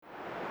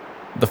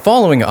The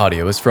following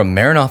audio is from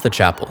Maranatha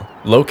Chapel,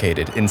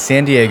 located in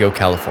San Diego,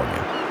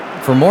 California.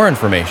 For more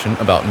information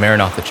about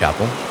Maranatha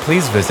Chapel,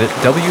 please visit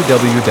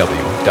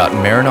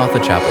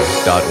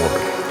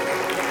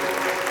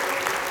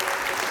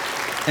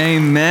www.maranathachapel.org.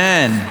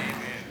 Amen.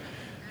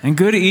 And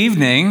good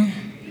evening.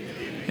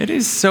 It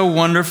is so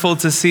wonderful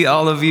to see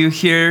all of you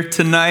here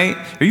tonight.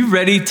 Are you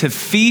ready to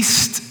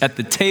feast at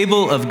the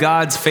table of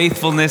God's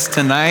faithfulness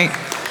tonight?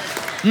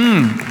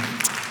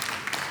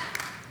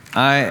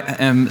 I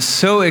am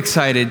so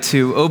excited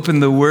to open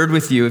the Word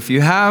with you. If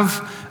you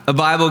have a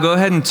Bible, go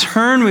ahead and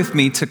turn with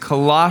me to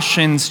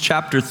Colossians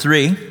chapter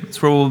 3.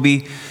 That's where we'll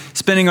be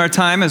spending our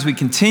time as we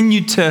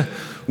continue to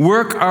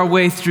work our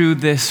way through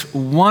this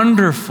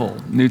wonderful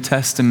New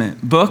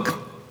Testament book.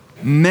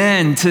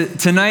 Men,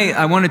 tonight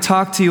I want to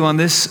talk to you on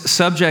this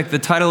subject. The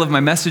title of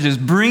my message is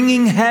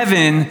Bringing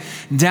Heaven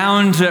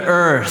Down to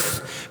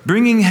Earth.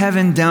 Bringing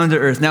Heaven Down to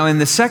Earth. Now, in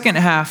the second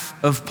half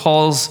of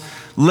Paul's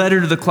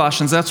letter to the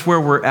Colossians, that's where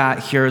we're at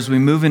here as we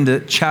move into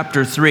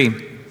chapter 3.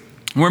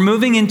 We're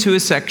moving into a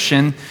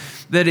section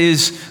that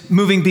is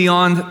moving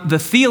beyond the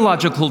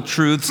theological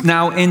truths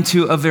now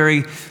into a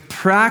very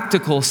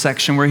practical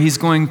section where he's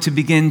going to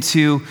begin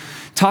to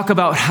talk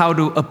about how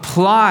to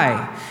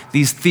apply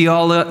these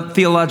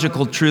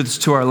theological truths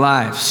to our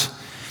lives.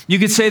 You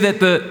could say that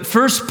the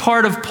first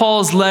part of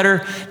Paul's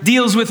letter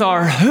deals with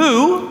our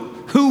who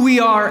we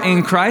are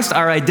in Christ,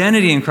 our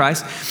identity in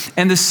Christ,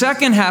 and the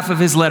second half of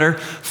his letter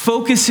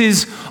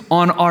focuses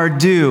on our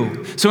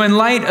do. So in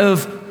light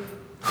of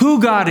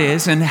who God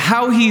is and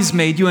how he's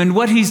made you and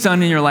what he's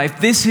done in your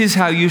life, this is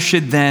how you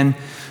should then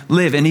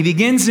live. And he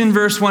begins in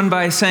verse 1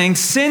 by saying,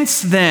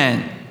 "Since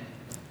then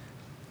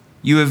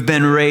you have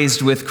been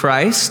raised with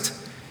Christ,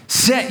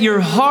 set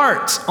your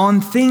heart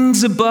on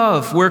things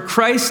above, where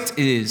Christ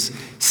is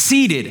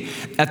seated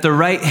at the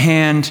right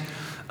hand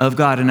of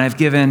God." And I've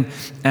given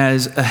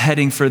as a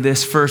heading for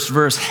this first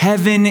verse,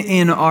 heaven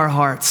in our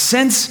hearts.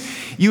 Since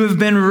you have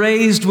been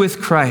raised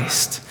with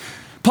Christ.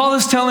 Paul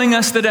is telling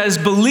us that as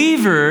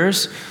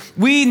believers,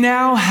 we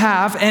now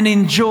have and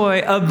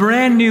enjoy a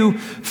brand new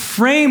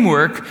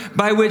framework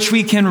by which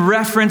we can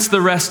reference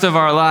the rest of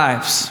our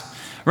lives.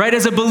 Right?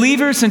 As a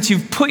believer, since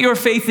you've put your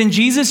faith in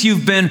Jesus,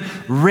 you've been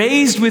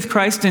raised with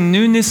Christ in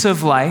newness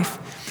of life.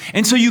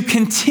 And so you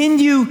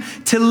continue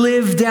to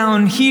live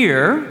down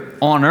here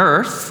on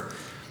earth.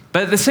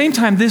 But at the same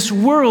time, this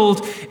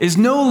world is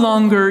no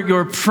longer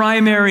your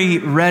primary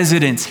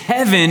residence.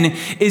 Heaven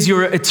is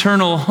your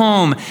eternal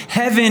home.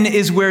 Heaven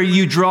is where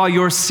you draw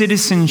your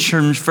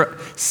citizenship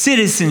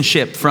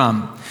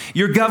from.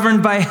 You're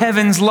governed by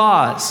heaven's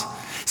laws,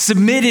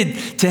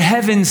 submitted to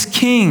heaven's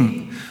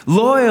king,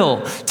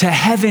 loyal to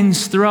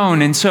heaven's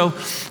throne. And so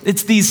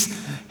it's these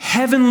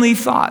heavenly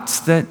thoughts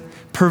that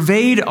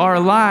pervade our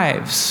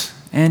lives.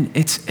 And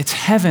it's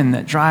heaven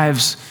that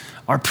drives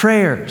our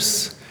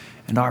prayers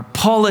and our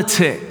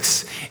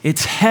politics.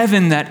 It's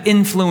heaven that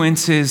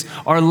influences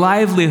our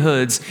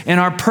livelihoods and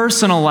our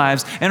personal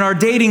lives and our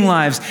dating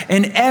lives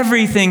and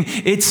everything.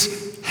 It's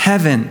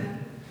heaven.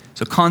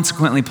 So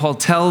consequently, Paul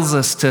tells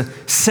us to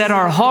set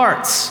our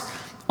hearts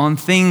on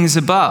things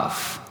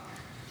above.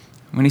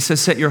 When he says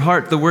set your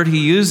heart, the word he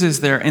uses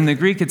there in the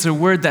Greek, it's a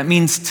word that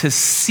means to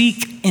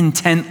seek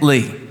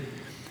intently.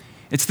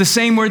 It's the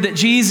same word that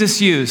Jesus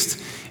used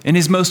in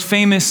his most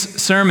famous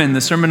sermon, the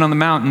Sermon on the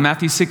Mount. In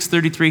Matthew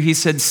 6:33, he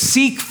said,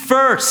 "Seek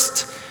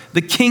first the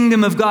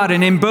kingdom of God."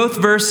 And in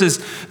both verses,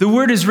 the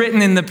word is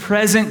written in the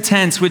present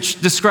tense, which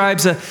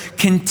describes a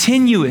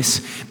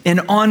continuous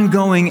and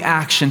ongoing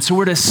action. So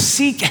we're to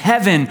seek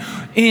heaven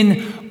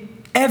in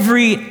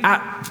every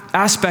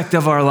aspect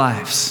of our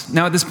lives.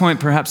 Now at this point,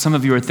 perhaps some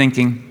of you are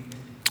thinking,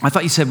 I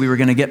thought you said we were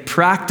going to get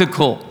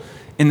practical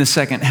in the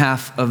second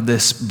half of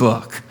this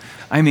book.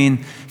 I mean,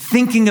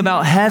 thinking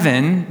about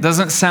heaven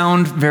doesn't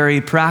sound very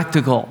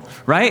practical,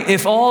 right?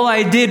 If all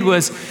I did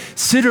was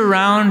sit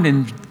around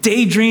and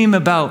daydream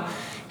about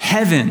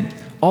heaven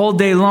all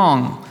day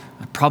long,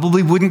 I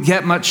probably wouldn't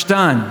get much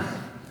done.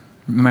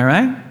 Am I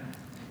right?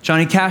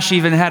 Johnny Cash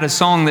even had a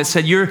song that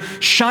said, "You're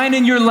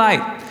shining your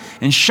light,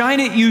 and shine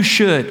it you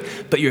should,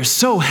 but you're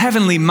so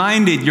heavenly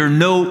minded, you're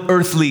no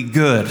earthly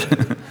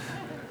good."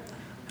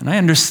 And I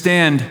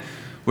understand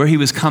where he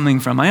was coming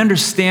from. I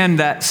understand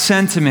that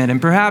sentiment.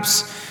 And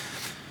perhaps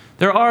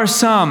there are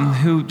some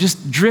who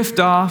just drift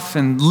off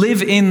and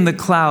live in the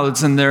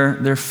clouds and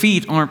their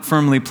feet aren't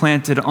firmly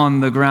planted on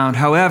the ground.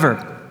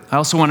 However, I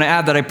also want to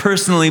add that I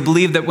personally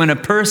believe that when a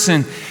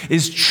person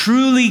is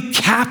truly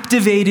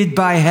captivated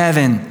by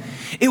heaven,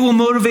 it will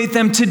motivate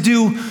them to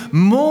do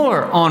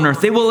more on earth.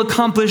 They will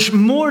accomplish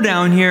more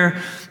down here,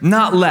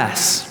 not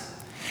less.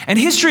 And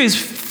history is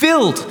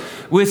filled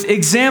with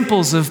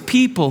examples of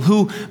people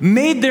who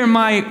made their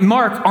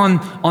mark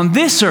on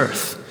this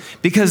earth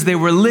because they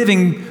were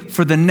living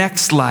for the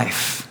next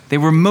life. They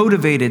were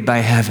motivated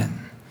by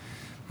heaven.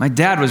 My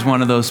dad was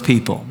one of those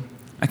people.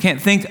 I can't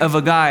think of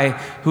a guy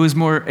who was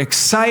more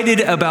excited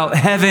about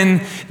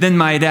heaven than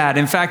my dad.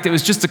 In fact, it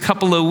was just a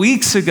couple of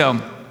weeks ago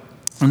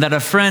And that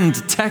a friend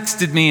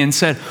texted me and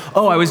said,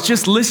 "Oh, I was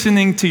just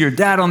listening to your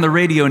dad on the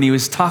radio and he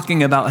was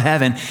talking about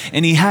heaven,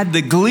 and he had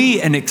the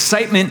glee and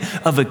excitement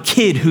of a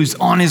kid who's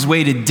on his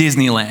way to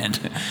Disneyland."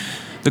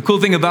 The cool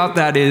thing about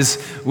that is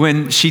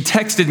when she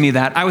texted me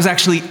that, I was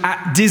actually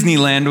at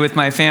Disneyland with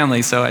my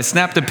family. So I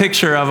snapped a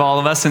picture of all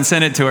of us and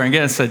sent it to her. And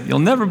again, I said, "You'll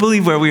never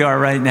believe where we are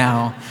right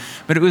now."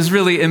 But it was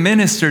really, it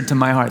ministered to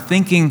my heart,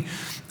 thinking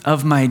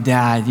of my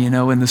dad,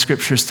 when the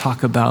scriptures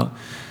talk about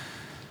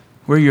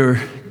where your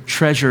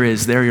treasure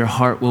is, there your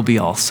heart will be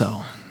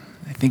also.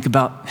 I think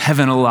about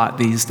heaven a lot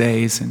these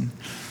days. And,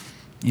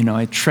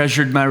 I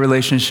treasured my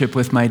relationship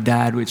with my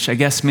dad, which I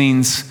guess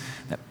means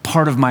that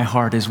part of my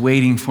heart is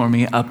waiting for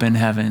me up in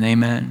heaven.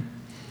 Amen.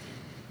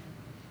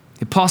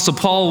 The Apostle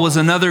Paul was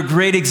another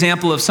great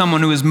example of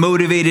someone who was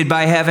motivated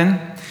by heaven.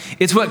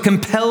 It's what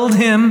compelled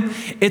him.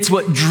 It's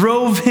what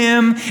drove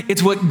him.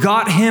 It's what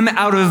got him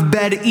out of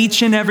bed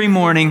each and every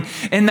morning.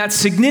 And that's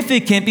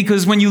significant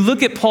because when you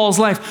look at Paul's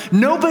life,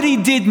 nobody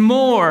did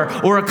more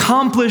or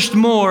accomplished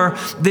more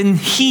than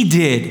he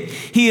did.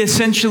 He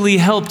essentially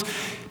helped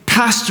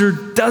pastor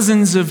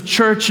dozens of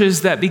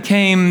churches that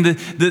became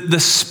the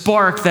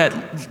spark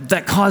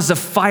that caused a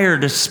fire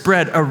to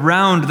spread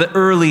around the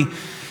early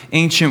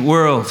ancient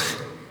world.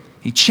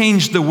 He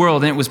changed the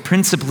world, and it was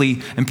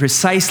principally and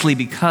precisely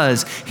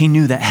because he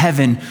knew that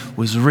heaven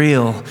was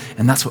real,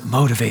 and that's what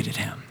motivated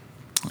him.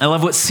 I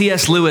love what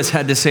C.S. Lewis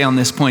had to say on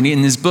this point. In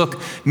his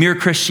book, Mere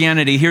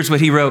Christianity, here's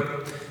what he wrote.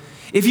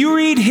 "If you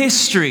read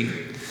history,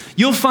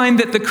 you'll find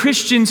that the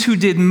Christians who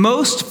did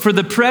most for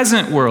the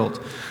present world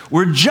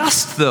were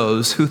just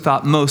those who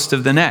thought most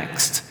of the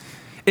next.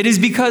 It is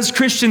because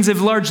Christians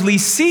have largely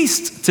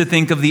ceased to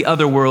think of the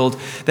other world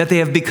that they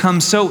have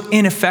become so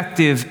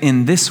ineffective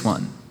in this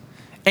one.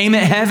 Aim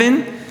at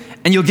heaven,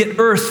 and you'll get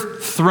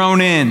earth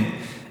thrown in.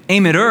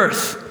 Aim at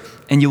earth,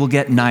 and you will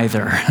get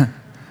neither."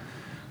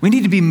 We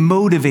need to be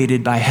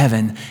motivated by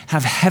heaven,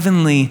 have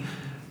heavenly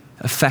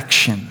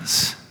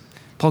affections.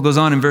 Paul goes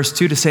on in verse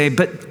 2 to say,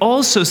 "But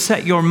also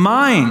set your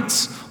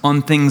minds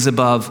on things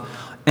above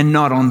and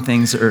not on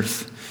things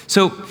earth."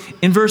 So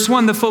in verse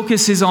 1, the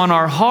focus is on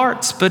our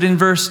hearts, but in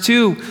verse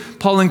 2,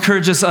 Paul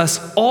encourages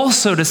us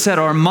also to set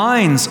our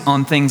minds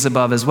on things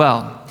above as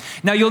well.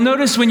 Now, you'll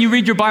notice when you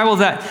read your Bible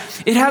that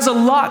it has a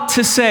lot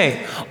to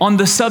say on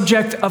the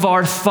subject of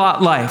our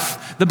thought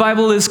life. The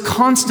Bible is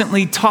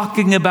constantly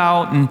talking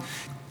about and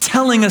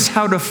telling us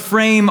how to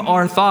frame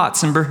our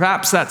thoughts, and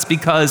perhaps that's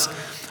because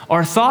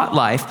our thought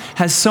life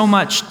has so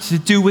much to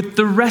do with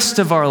the rest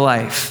of our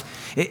life.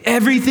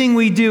 Everything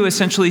we do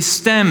essentially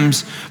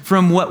stems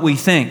from what we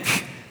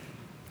think.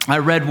 I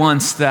read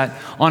once that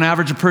on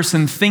average a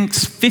person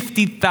thinks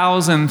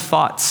 50,000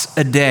 thoughts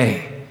a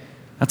day.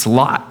 That's a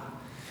lot.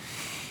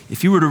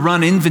 If you were to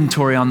run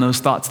inventory on those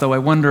thoughts, though, I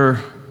wonder,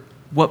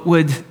 what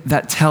would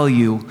that tell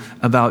you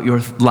about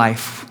your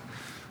life?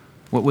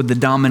 What would the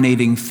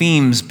dominating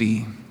themes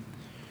be?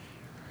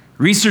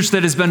 Research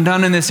that has been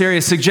done in this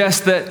area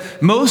suggests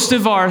that most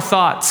of our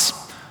thoughts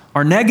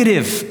are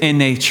negative in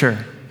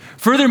nature.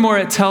 Furthermore,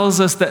 it tells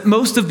us that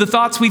most of the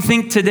thoughts we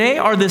think today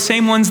are the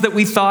same ones that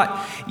we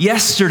thought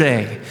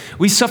yesterday.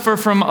 We suffer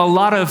from a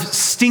lot of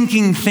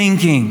stinking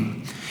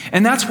thinking.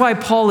 And that's why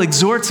Paul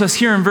exhorts us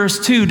here in verse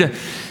 2 to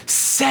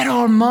set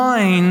our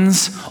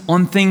minds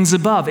on things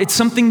above. It's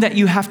something that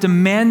you have to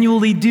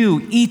manually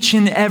do each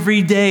and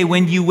every day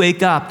when you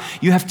wake up.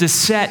 You have to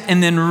set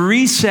and then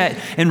reset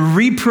and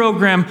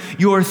reprogram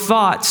your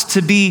thoughts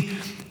to be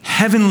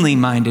heavenly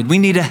minded. We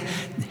need a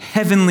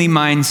heavenly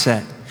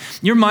mindset.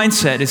 Your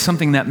mindset is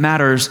something that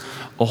matters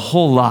a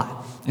whole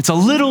lot. It's a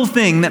little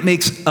thing that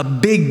makes a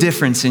big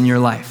difference in your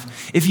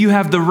life. If you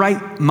have the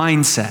right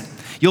mindset,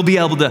 you'll be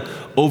able to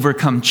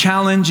overcome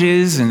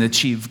challenges and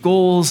achieve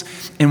goals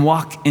and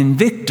walk in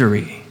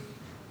victory.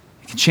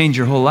 It can change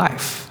your whole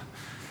life.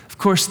 Of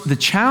course, the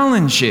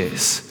challenge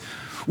is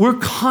we're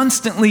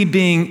constantly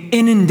being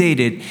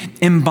inundated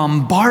and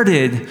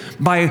bombarded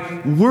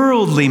by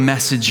worldly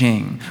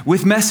messaging,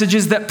 with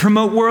messages that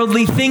promote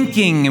worldly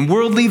thinking and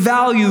worldly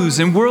values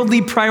and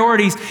worldly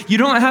priorities. You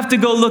don't have to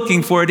go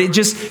looking for it. It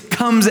just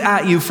comes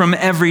at you from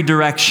every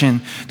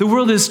direction. The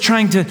world is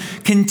trying to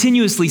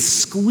continuously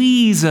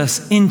squeeze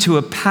us into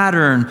a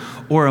pattern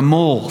or a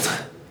mold.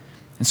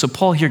 And so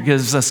Paul here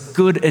gives us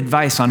good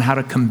advice on how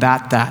to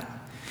combat that.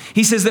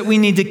 He says that we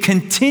need to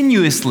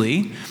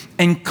continuously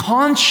and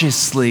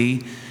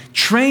consciously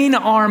train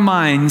our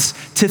minds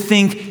to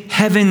think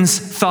heaven's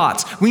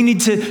thoughts. We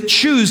need to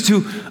choose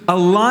to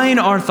align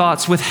our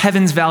thoughts with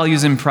heaven's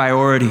values and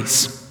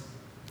priorities.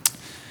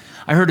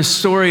 I heard a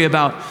story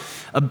about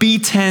a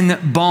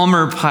B-10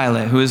 bomber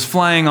pilot who was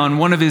flying on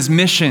one of his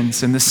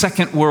missions in the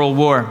Second World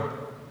War.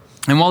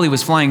 And while he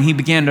was flying, he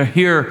began to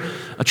hear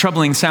a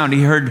troubling sound.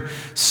 He heard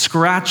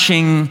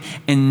scratching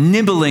and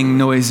nibbling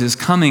noises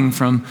coming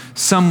from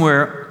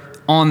somewhere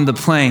on the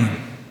plane.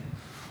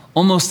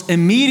 Almost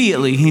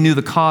immediately, he knew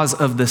the cause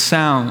of the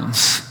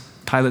sounds.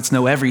 Pilots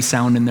know every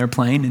sound in their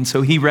plane, and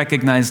so he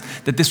recognized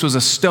that this was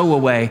a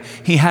stowaway.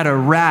 He had a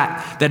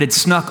rat that had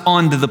snuck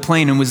onto the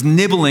plane and was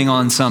nibbling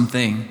on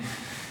something.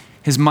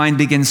 His mind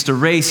begins to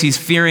race. He's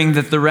fearing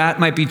that the rat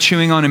might be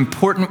chewing on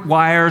important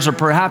wires or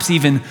perhaps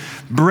even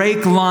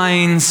brake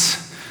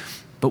lines.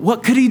 But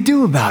what could he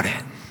do about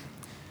it?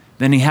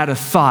 Then he had a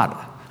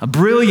thought, a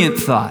brilliant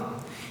thought.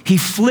 He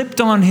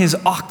flipped on his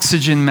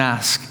oxygen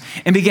mask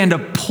and began to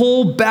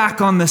pull back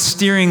on the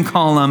steering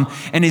column,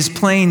 and his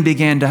plane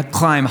began to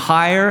climb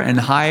higher and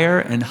higher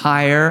and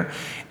higher.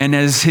 And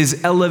as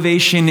his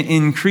elevation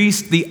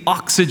increased, the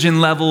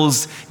oxygen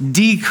levels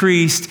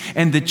decreased,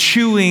 and the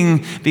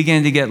chewing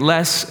began to get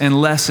less and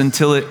less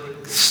until it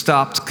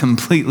stopped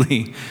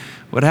completely.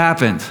 What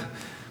happened?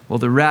 Well,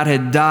 the rat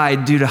had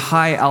died due to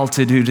high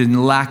altitude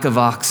and lack of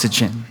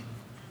oxygen.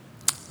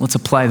 Let's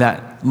apply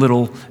that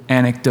little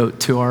anecdote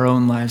to our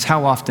own lives.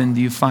 How often do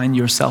you find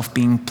yourself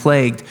being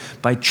plagued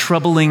by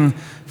troubling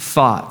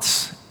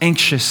thoughts,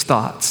 anxious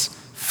thoughts,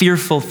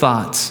 fearful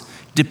thoughts,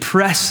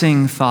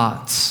 depressing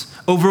thoughts,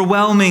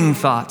 overwhelming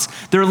thoughts?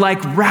 They're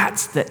like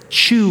rats that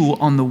chew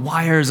on the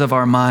wires of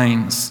our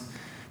minds.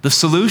 The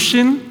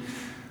solution?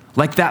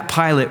 Like that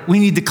pilot, we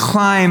need to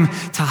climb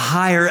to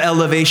higher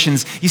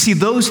elevations. You see,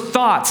 those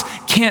thoughts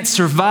can't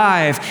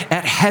survive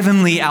at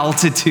heavenly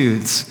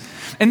altitudes.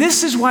 And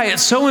this is why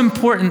it's so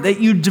important that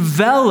you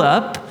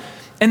develop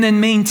and then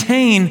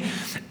maintain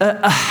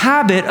a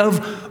habit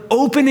of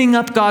opening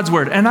up God's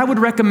word. And I would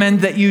recommend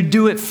that you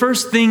do it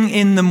first thing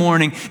in the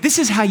morning. This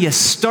is how you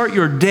start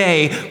your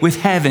day with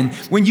heaven.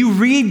 When you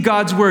read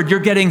God's word, you're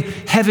getting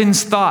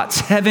heaven's thoughts,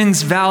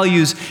 heaven's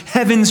values,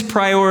 heaven's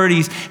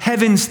priorities,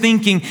 heaven's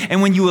thinking.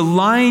 And when you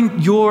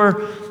align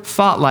your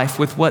thought life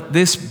with what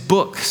this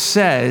book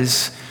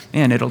says,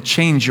 man, it'll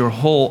change your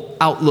whole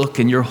outlook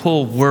and your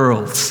whole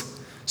world.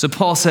 So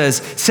Paul says,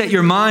 set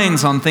your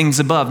minds on things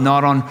above,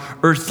 not on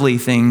earthly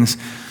things.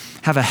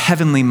 Have a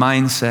heavenly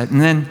mindset. And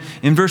then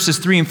in verses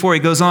 3 and 4, he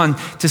goes on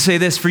to say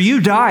this, for you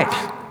died,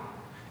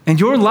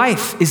 and your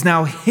life is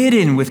now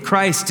hidden with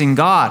Christ in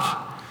God.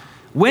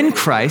 When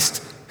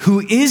Christ, who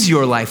is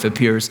your life,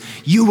 appears,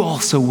 you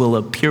also will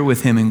appear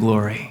with him in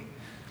glory.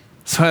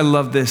 So I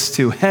love this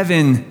too.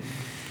 Heaven,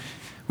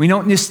 we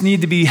don't just need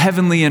to be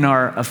heavenly in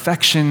our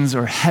affections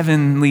or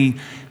heavenly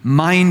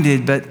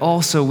minded, but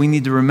also we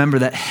need to remember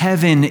that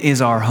heaven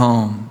is our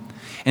home.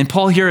 And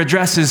Paul here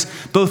addresses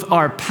both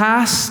our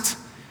past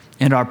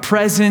and our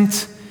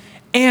present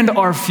and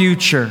our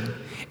future.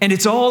 And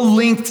it's all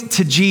linked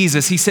to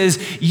Jesus. He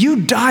says,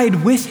 you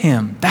died with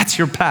him. That's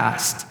your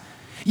past.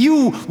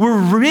 You were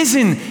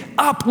risen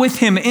up with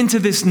him into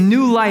this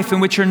new life in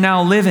which you're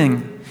now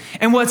living.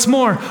 And what's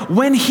more,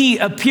 when he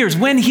appears,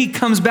 when he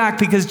comes back,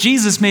 because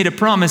Jesus made a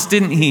promise,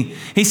 didn't he?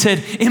 He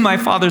said, in my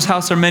Father's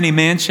house are many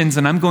mansions,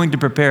 and I'm going to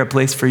prepare a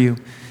place for you.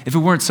 If it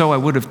weren't so, I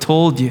would have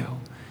told you.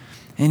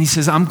 And he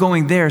says, I'm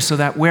going there so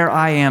that where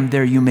I am,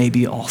 there you may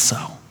be also.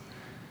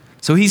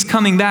 So he's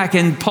coming back,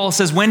 and Paul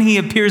says when he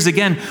appears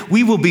again,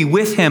 we will be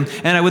with him.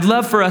 And I would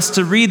love for us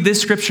to read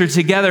this scripture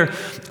together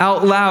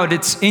out loud.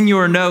 It's in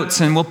your notes,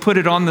 and we'll put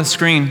it on the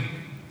screen.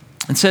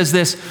 It says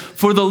this,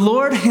 for the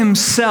Lord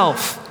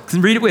himself,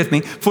 read it with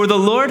me, for the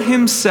Lord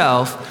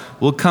himself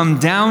will come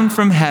down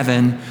from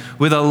heaven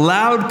with a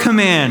loud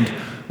command,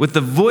 with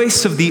the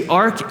voice of the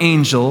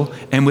archangel,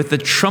 and with the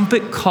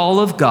trumpet call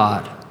of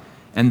God.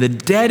 And the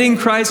dead in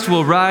Christ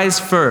will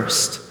rise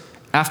first.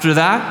 After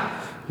that,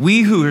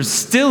 we who are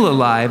still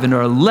alive and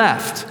are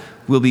left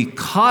will be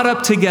caught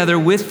up together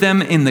with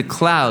them in the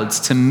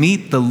clouds to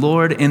meet the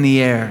Lord in the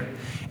air.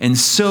 And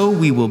so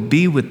we will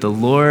be with the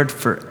Lord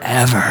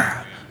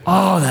forever.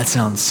 Oh, that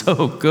sounds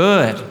so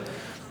good.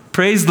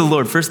 Praise the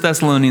Lord. 1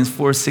 Thessalonians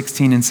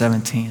 4:16 and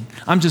 17.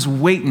 I'm just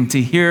waiting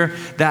to hear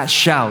that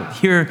shout,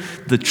 hear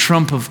the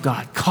trump of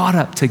God, caught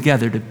up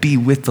together to be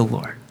with the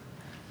Lord.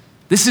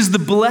 This is the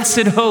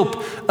blessed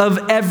hope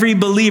of every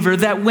believer,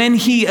 that when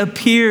he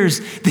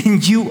appears, then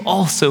you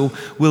also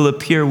will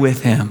appear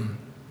with him.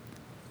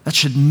 That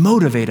should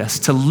motivate us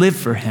to live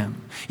for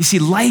him. You see,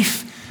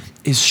 life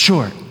is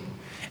short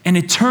and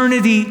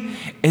eternity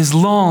is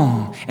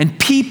long and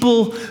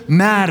people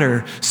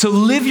matter. So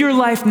live your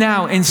life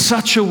now in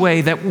such a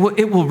way that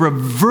it will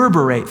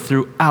reverberate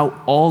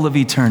throughout all of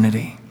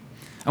eternity.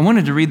 I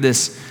wanted to read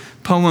this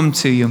poem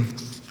to you.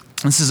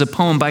 This is a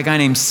poem by a guy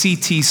named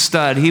C.T.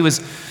 Studd. He was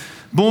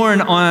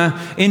born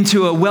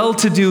into a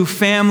well-to-do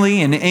family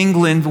in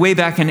England way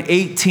back in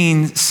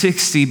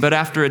 1860, but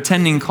after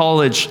attending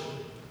college,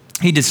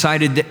 he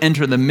decided to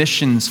enter the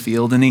missions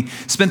field, and he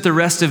spent the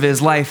rest of his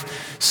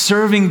life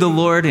serving the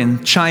Lord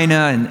in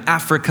China and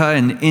Africa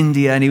and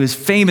India, and he was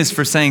famous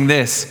for saying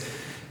this,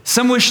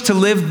 some wish to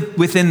live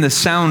within the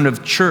sound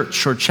of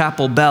church or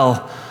chapel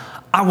bell.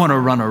 I want to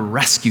run a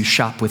rescue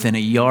shop within a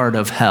yard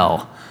of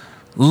hell.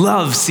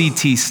 Love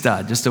C.T.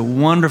 Studd, just a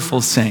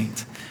wonderful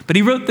saint. But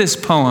he wrote this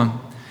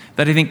poem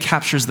that I think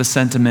captures the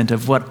sentiment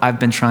of what I've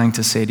been trying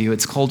to say to you.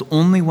 It's called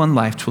Only One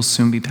Life 'Twill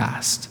Soon Be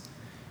Past.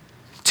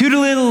 Two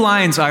little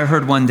lines I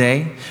heard one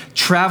day,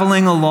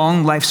 traveling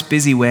along life's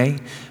busy way,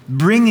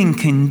 bringing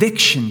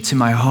conviction to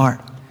my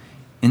heart,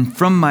 and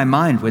from my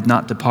mind would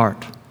not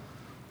depart.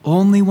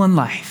 Only one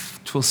life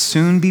 'twill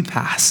soon be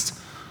past.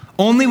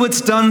 Only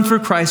what's done for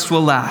Christ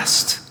will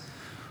last.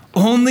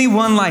 Only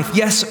one life,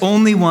 yes,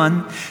 only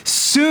one.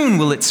 Soon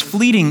will its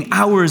fleeting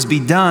hours be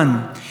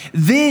done.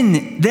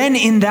 Then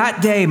in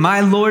that day, my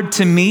Lord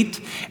to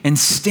meet and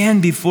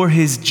stand before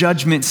his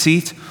judgment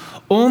seat.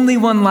 Only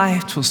one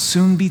life will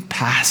soon be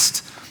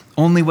past.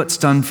 Only what's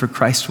done for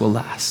Christ will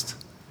last.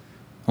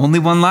 Only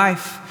one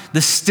life.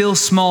 The still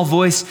small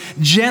voice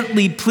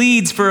gently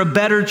pleads for a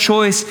better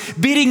choice,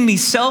 bidding me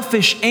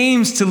selfish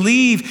aims to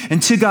leave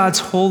and to God's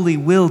holy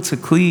will to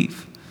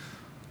cleave.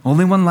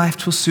 Only one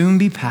life will soon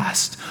be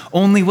past.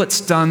 Only what's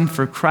done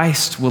for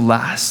Christ will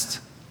last.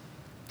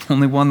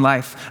 Only one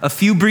life, a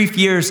few brief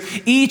years,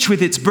 each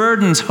with its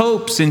burdens,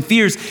 hopes, and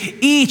fears,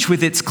 each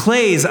with its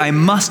clays I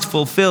must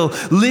fulfill,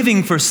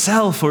 living for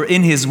self or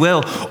in his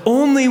will.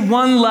 Only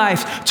one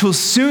life 'twill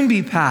soon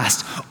be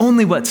past.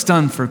 Only what's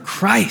done for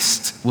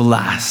Christ will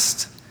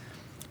last.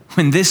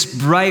 When this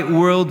bright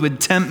world would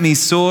tempt me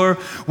sore,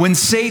 when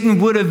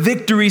Satan would a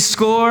victory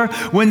score,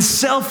 when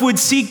self would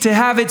seek to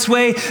have its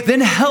way,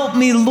 then help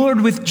me,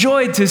 Lord, with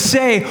joy to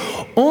say,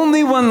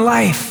 only one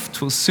life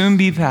 'twill soon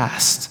be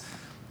past.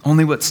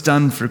 Only what's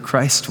done for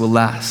Christ will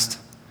last.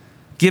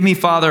 Give me,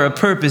 Father, a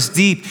purpose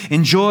deep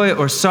in joy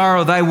or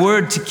sorrow, thy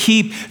word to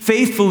keep,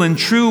 faithful and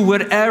true,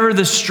 whatever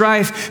the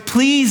strife,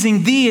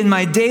 pleasing thee in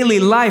my daily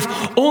life.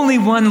 Only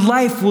one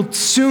life will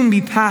soon be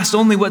past.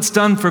 Only what's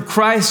done for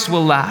Christ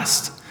will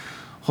last.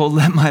 Oh,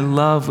 let my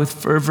love with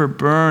fervor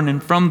burn,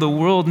 and from the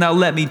world now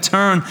let me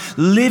turn,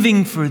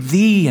 living for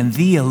thee and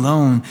thee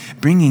alone,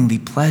 bringing thee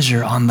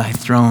pleasure on thy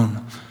throne.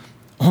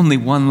 Only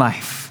one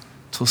life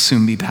 'twill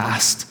soon be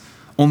past.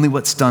 Only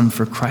what's done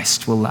for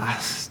Christ will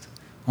last.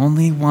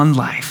 Only one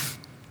life.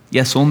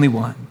 Yes, only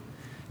one.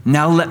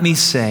 Now let me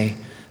say,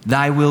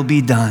 thy will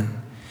be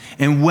done.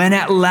 And when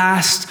at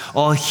last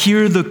I'll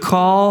hear the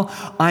call,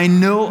 I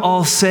know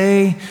I'll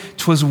say,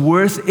 'twas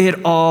worth it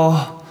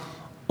all.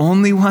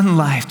 Only one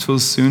life 'twill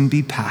soon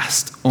be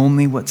past.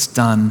 Only what's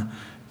done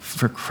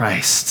for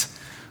Christ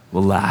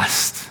will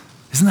last.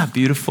 Isn't that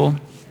beautiful?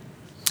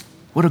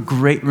 What a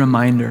great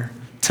reminder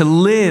to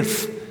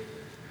live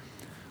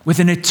with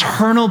an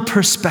eternal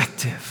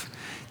perspective,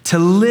 to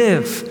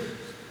live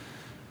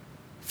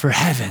for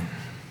heaven.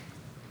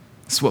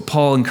 That's what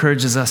Paul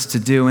encourages us to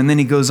do. And then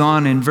he goes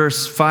on in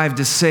verse 5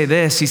 to say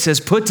this. He says,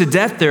 put to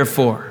death,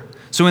 therefore.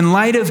 So in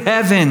light of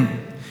heaven,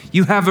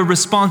 you have a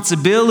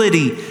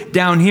responsibility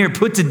down here.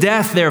 Put to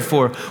death,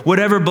 therefore,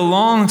 whatever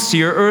belongs to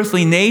your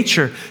earthly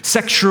nature,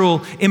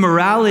 sexual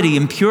immorality,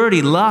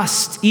 impurity,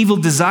 lust, evil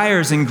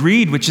desires, and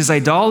greed, which is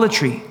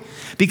idolatry.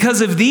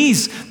 Because of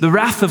these, the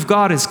wrath of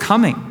God is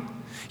coming.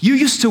 You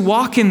used to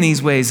walk in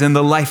these ways in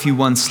the life you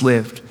once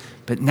lived,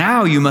 but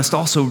now you must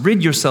also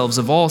rid yourselves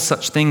of all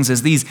such things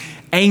as these: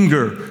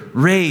 anger,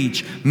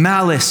 rage,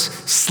 malice,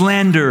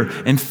 slander,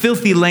 and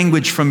filthy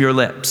language from your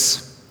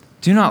lips.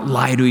 Do not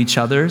lie to each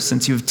other,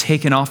 since you have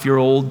taken off your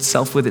old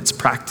self with its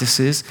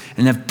practices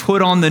and have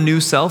put on the new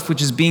self,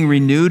 which is being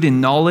renewed in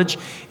knowledge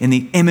in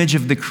the image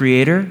of the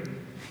Creator.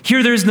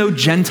 Here there is no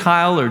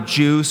Gentile or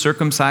Jew,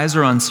 circumcised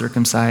or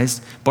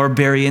uncircumcised,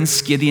 barbarian,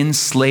 Scythian,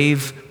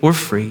 slave or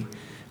free,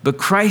 but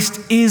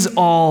Christ is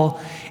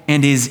all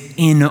and is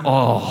in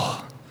all.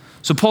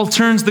 So Paul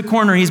turns the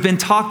corner. He's been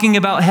talking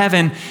about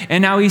heaven,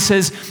 and now he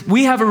says,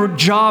 we have a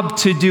job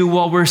to do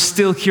while we're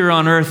still here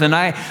on earth. And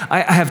I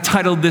have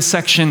titled this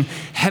section,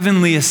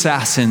 Heavenly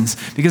Assassins,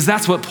 because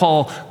that's what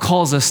Paul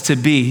calls us to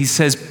be. He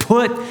says,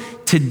 put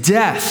to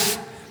death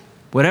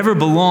whatever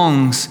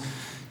belongs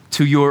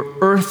to your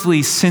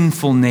earthly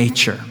sinful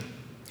nature.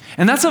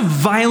 And that's a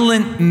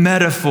violent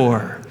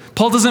metaphor.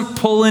 Paul doesn't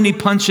pull any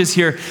punches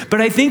here, but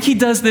I think he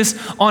does this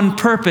on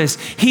purpose.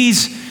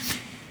 He's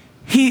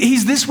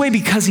this way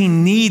because he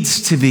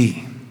needs to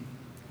be.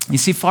 You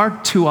see,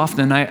 far too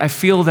often I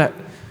feel that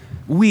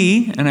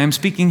we, and I'm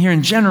speaking here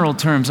in general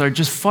terms, are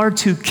just far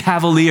too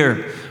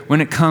cavalier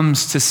when it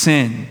comes to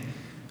sin.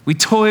 We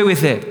toy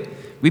with it.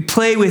 We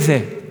play with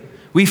it.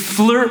 We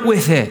flirt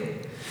with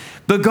it.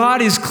 But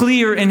God is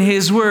clear in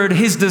his word.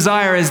 His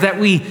desire is that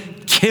we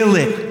kill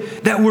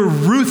it, that we're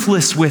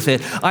ruthless with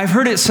it. I've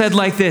heard it said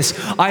like this: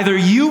 either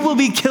you will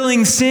be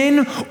killing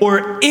sin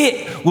or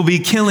it will be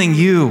killing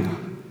you.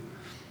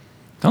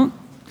 Don't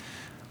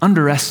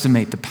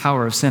underestimate the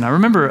power of sin. I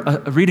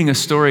remember reading a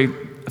story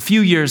a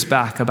few years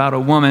back about a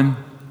woman,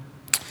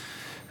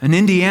 an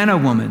Indiana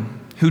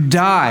woman, who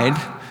died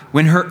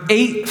when her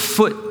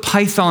 8-foot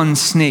python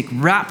snake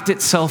wrapped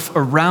itself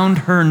around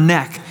her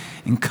neck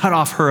and cut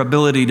off her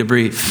ability to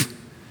breathe.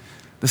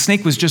 The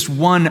snake was just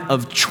one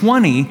of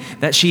 20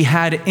 that she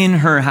had in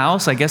her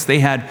house. I guess they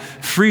had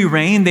free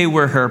reign. They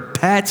were her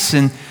pets,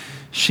 and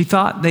she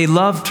thought they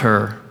loved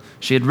her.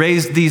 She had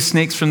raised these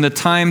snakes from the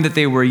time that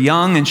they were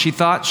young, and she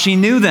thought she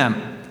knew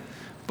them.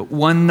 But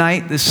one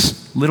night,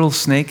 this little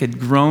snake had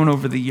grown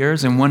over the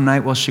years, and one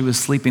night while she was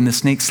sleeping, the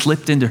snake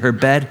slipped into her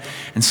bed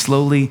and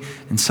slowly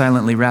and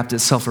silently wrapped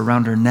itself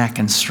around her neck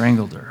and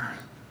strangled her.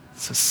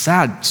 It's a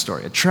sad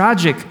story, a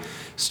tragic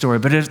story,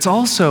 but it's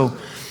also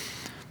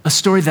a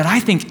story that I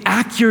think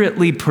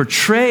accurately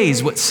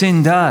portrays what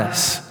sin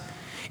does.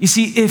 You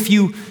see, if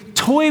you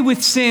toy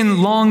with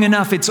sin long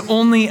enough, it's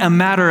only a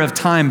matter of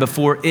time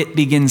before it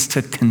begins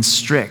to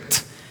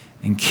constrict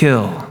and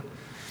kill.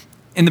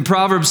 In the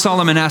Proverbs,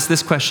 Solomon asked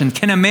this question: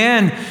 can a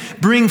man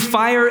bring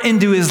fire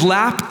into his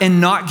lap and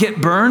not get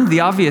burned?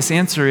 The obvious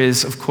answer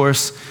is, of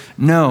course,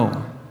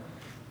 no.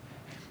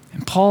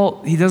 And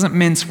Paul, he doesn't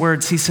mince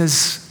words. He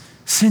says,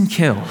 sin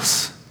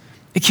kills.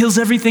 It kills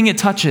everything it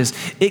touches.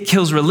 It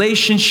kills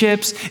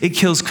relationships. It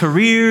kills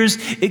careers.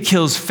 It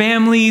kills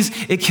families.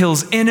 It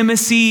kills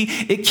intimacy.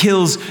 It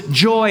kills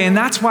joy. And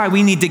that's why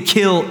we need to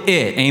kill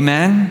it.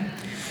 Amen?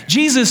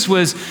 Jesus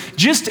was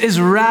just as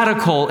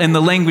radical in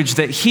the language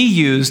that he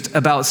used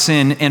about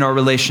sin and our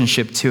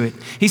relationship to it.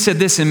 He said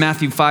this in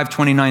Matthew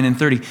 5:29 and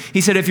 30.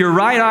 He said, if your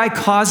right eye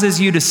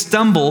causes you to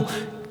stumble,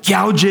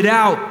 gouge it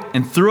out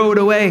and throw it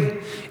away.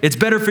 It's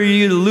better for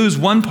you to lose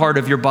one part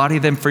of your body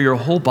than for your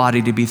whole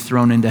body to be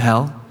thrown into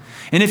hell.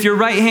 And if your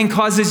right hand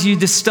causes you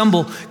to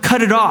stumble,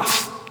 cut it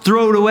off,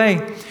 throw it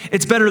away.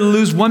 It's better to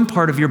lose one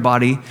part of your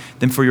body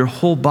than for your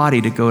whole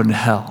body to go into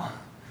hell.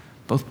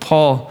 Both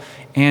Paul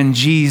and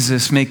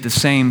Jesus make the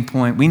same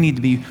point. We need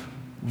to be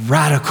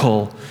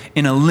radical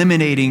in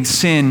eliminating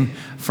sin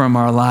from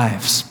our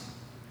lives.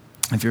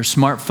 If your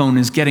smartphone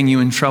is getting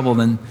you in trouble,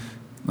 then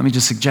let me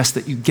just suggest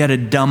that you get a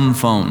dumb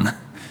phone.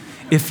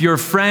 If your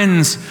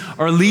friends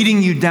are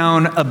leading you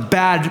down a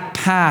bad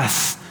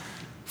path,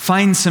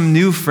 find some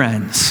new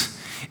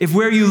friends. If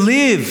where you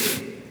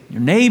live, your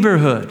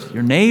neighborhood,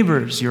 your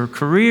neighbors, your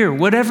career,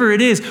 whatever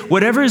it is,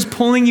 whatever is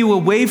pulling you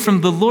away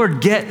from the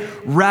Lord, get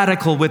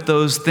radical with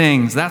those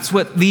things. That's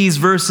what these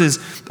verses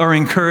are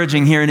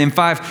encouraging here. And in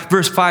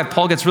verse 5,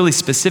 Paul gets really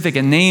specific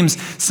and names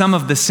some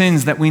of the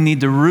sins that we need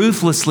to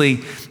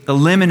ruthlessly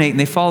eliminate, and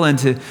they fall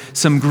into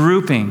some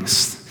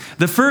groupings.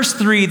 The first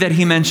three that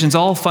he mentions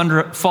all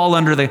fall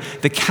under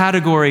the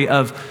category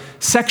of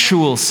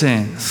sexual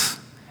sins,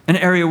 an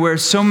area where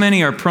so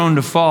many are prone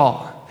to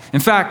fall. In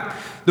fact,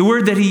 the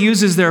word that he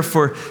uses there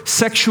for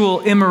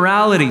sexual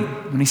immorality,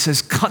 when he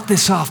says, cut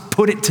this off,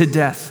 put it to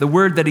death, the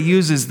word that he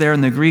uses there in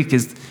the Greek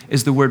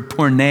is the word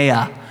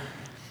porneia,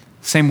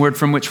 same word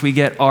from which we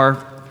get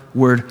our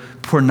word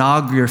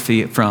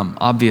pornography from,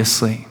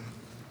 obviously.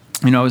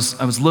 You know,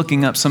 I was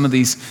looking up some of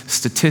these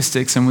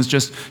statistics and was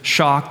just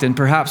shocked, and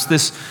perhaps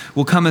this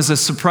will come as a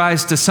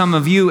surprise to some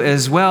of you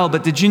as well,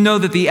 but did you know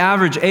that the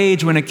average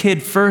age when a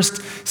kid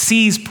first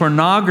sees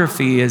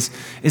pornography is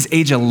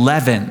age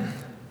 11?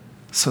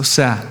 So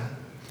sad.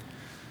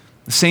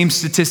 The same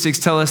statistics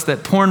tell us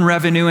that porn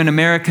revenue in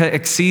America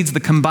exceeds the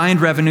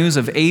combined revenues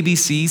of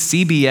ABC,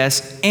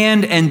 CBS,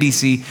 and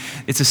NBC.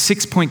 It's a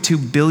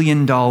 $6.2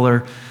 billion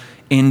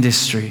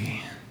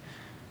industry.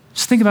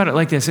 Just think about it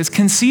like this. It's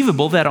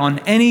conceivable that on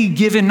any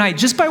given night,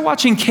 just by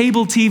watching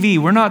cable TV,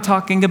 we're not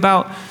talking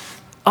about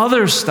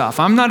other stuff.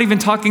 I'm not even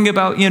talking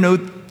about,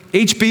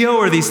 HBO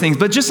or these things,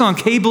 but just on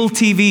cable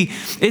TV,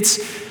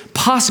 it's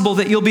possible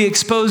that you'll be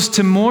exposed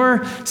to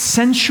more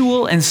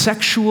sensual and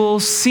sexual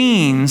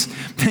scenes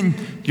than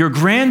your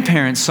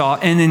grandparents saw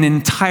in an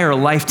entire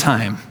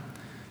lifetime.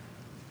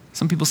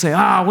 Some people say,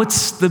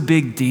 what's the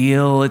big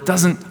deal? It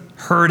doesn't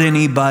hurt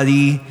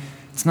anybody.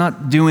 It's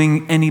not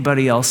doing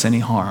anybody else any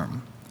harm.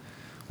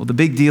 Well, the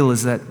big deal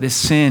is that this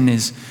sin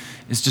is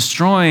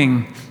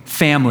destroying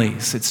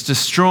families. It's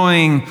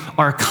destroying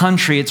our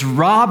country. It's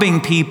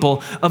robbing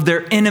people of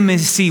their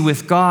intimacy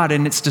with God,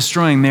 and it's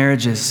destroying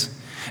marriages.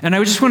 And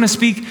I just want to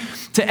speak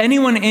to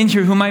anyone in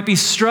here who might be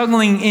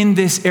struggling in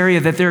this area,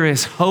 that there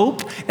is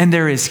hope and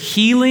there is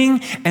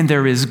healing and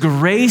there is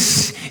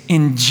grace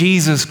in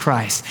Jesus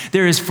Christ.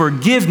 There is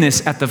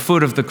forgiveness at the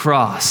foot of the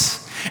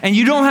cross. And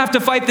you don't have to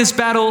fight this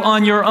battle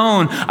on your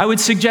own. I would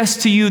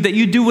suggest to you that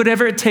you do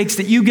whatever it takes,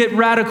 that you get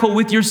radical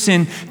with your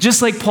sin,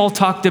 just like Paul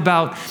talked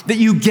about, that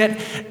you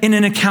get in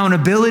an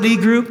accountability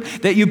group,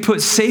 that you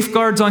put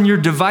safeguards on your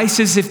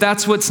devices if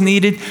that's what's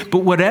needed. But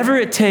whatever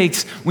it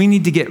takes, we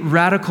need to get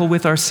radical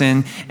with our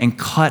sin and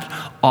cut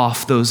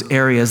off those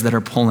areas that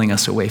are pulling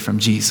us away from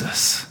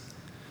Jesus.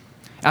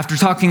 After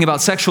talking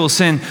about sexual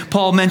sin,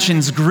 Paul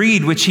mentions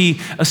greed, which he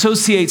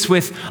associates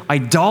with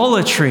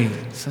idolatry.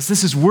 He says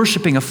this is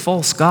worshiping a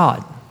false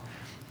god.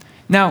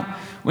 Now,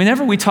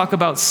 whenever we talk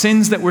about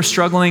sins that we're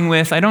struggling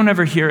with, I don't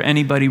ever hear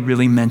anybody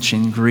really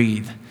mention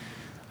greed.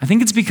 I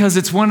think it's because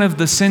it's one of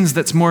the sins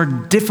that's more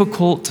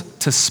difficult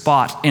to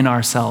spot in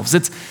ourselves.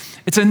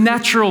 It's a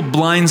natural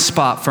blind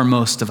spot for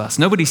most of us.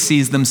 Nobody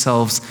sees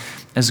themselves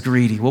as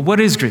greedy. Well, what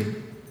is greed?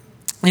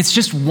 It's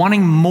just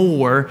wanting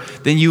more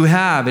than you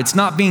have. It's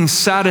not being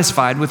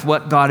satisfied with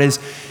what God has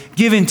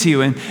given to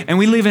you. And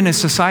we live in a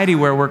society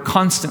where we're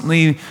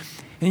constantly,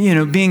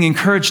 being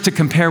encouraged to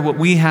compare what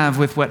we have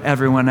with what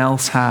everyone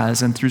else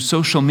has. And through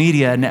social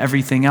media and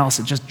everything else,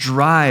 it just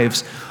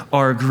drives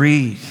our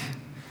greed.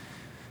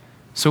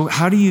 So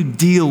how do you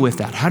deal with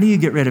that? How do you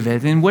get rid of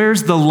it? And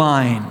where's the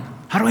line?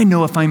 How do I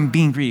know if I'm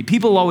being greedy?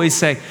 People always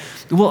say,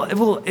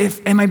 well,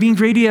 am I being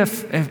greedy?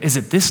 Is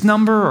it this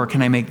number, or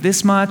can I make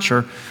this much,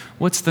 or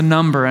what's the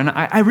number? And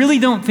I really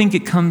don't think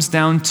it comes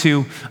down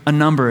to a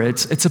number.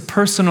 It's a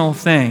personal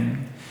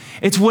thing.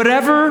 It's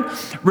whatever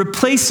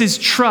replaces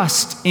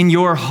trust in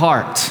your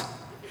heart.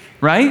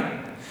 right?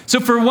 So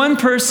for one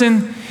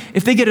person,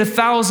 if they get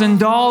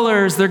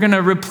 $1,000, they're going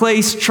to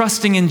replace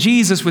trusting in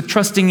Jesus with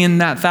trusting in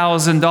that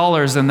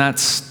 $1,000, and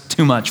that's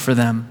too much for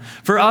them.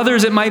 For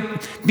others, it might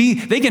be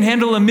they can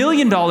handle $1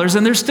 million,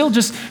 and they're still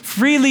just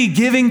freely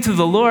giving to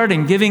the Lord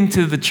and giving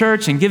to the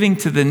church and giving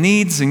to the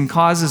needs and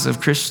causes of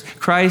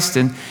Christ,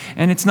 and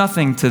it's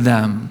nothing to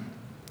them.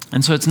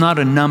 And so it's not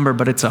a number,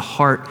 but it's a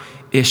heart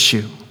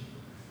issue.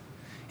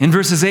 In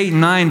verses 8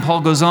 and 9,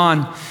 Paul goes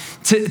on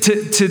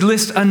to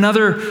list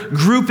another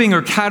grouping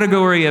or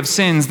category of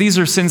sins. These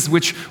are sins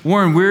which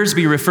Warren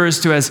Wiersbe refers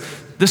to as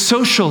the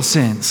social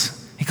sins.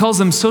 He calls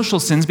them social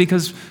sins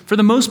because for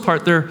the most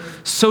part, they're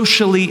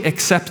socially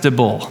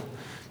acceptable.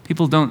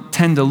 People don't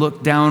tend to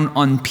look down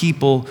on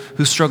people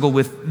who struggle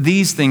with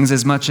these things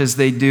as much as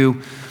they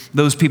do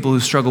those people who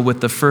struggle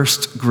with the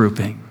first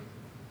grouping.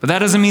 But that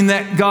doesn't mean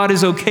that God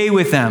is okay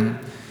with them.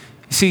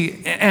 You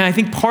see, and I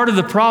think part of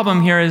the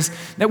problem here is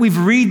that we've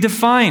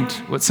redefined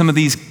what some of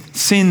these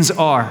sins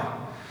are.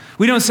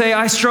 We don't say,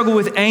 I struggle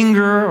with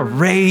anger or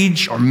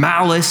rage or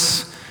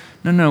malice.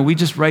 No, we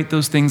just write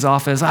those things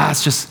off as,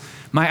 it's just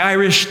my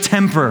Irish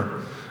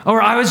temper.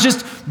 Or I was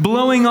just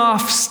blowing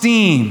off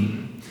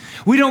steam.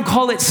 We don't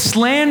call it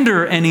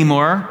slander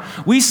anymore.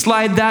 We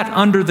slide that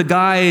under the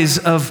guise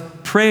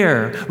of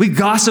prayer. We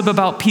gossip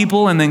about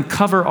people and then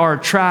cover our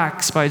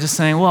tracks by just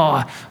saying,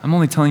 well, I'm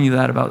only telling you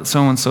that about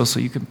so-and-so so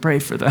you can pray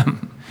for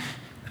them.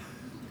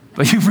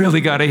 But you've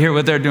really got to hear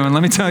what they're doing.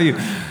 Let me tell you.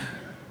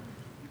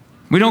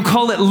 We don't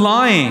call it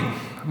lying.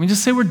 We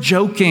just say we're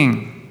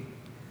joking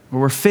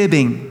or we're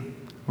fibbing.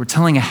 We're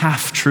telling a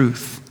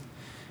half-truth.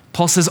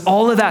 Paul says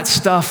all of that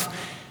stuff,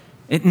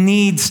 it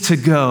needs to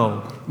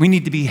go. We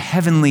need to be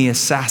heavenly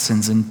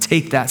assassins and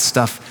take that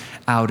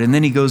stuff out. And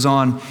then he goes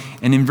on,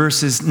 and in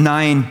verses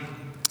 9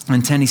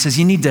 and 10, he says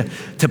you need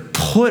to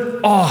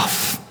put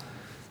off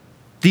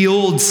the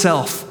old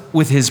self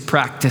with his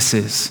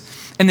practices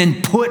and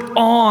then put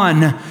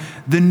on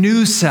the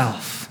new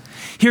self.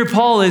 Here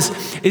Paul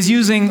is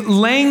using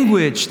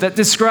language that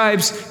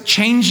describes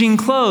changing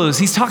clothes.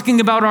 He's talking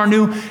about our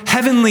new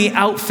heavenly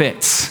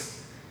outfits.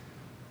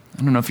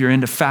 I don't know if you're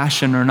into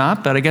fashion or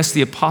not, but I guess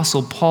the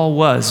Apostle Paul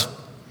was.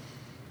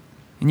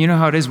 And you know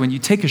how it is when you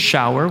take a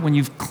shower, when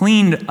you've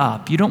cleaned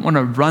up, you don't want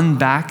to run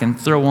back and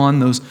throw on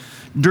those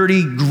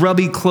dirty,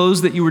 grubby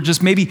clothes that you were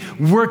just maybe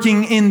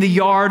working in the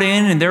yard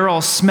in, and they're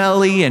all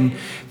smelly and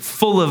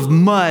full of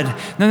mud.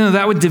 No,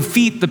 that would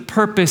defeat the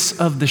purpose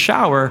of the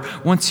shower.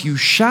 Once you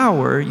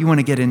shower, you want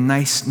to get in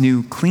nice,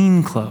 new,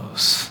 clean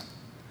clothes.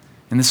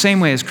 In the same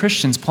way as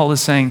Christians, Paul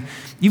is saying,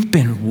 you've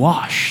been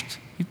washed.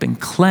 You've been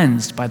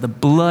cleansed by the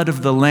blood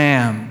of the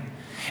Lamb.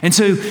 And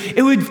so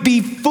it would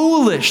be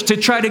foolish to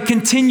try to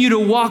continue to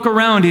walk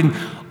around in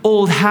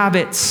old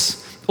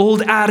habits,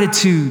 old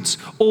attitudes,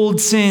 old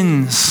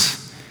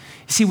sins.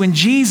 You see, when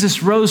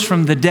Jesus rose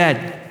from the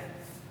dead,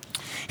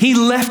 he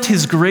left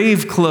his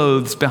grave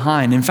clothes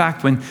behind. In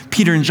fact, when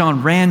Peter and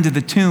John ran to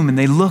the tomb and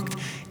they looked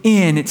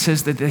in, it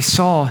says that they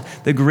saw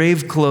the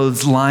grave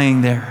clothes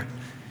lying there.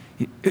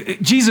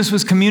 Jesus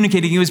was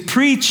communicating. He was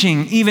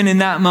preaching even in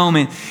that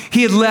moment.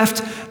 He had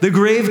left the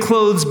grave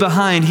clothes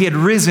behind. He had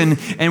risen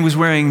and was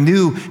wearing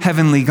new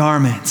heavenly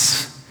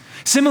garments.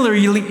 Similarly,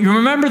 you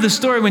remember the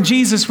story when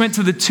Jesus went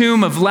to the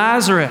tomb of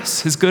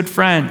Lazarus, his good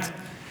friend.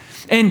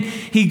 And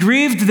he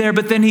grieved there,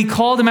 but then he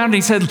called him out and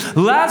he said,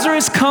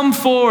 Lazarus, come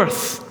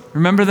forth.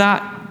 Remember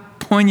that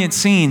poignant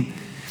scene?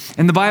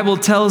 And the Bible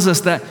tells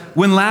us that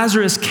when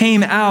Lazarus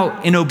came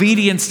out in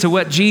obedience to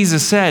what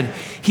Jesus said,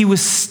 he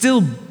was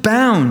still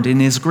bound in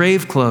his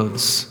grave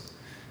clothes.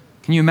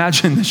 Can you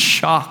imagine the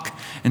shock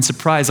and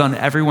surprise on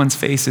everyone's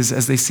faces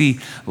as they see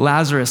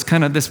Lazarus,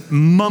 kind of this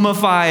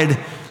mummified,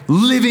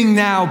 living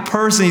now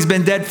person? He's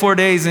been dead 4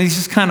 days and he's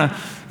just kind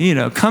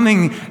of,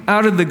 coming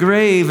out of the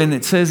grave. And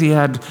it says he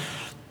had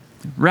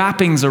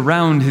wrappings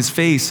around his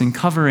face and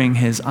covering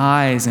his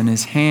eyes and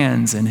his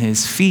hands and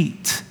his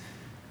feet.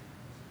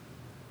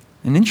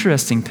 An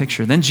interesting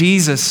picture. Then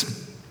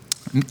Jesus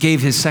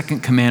gave his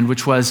second command,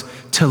 which was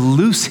to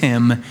loose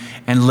him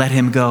and let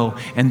him go.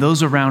 And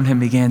those around him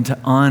began to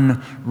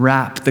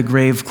unwrap the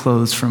grave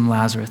clothes from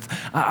Lazarus.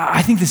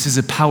 I think this is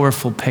a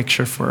powerful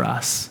picture for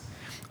us.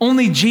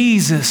 Only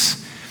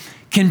Jesus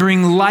can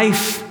bring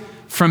life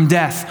from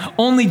death.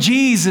 Only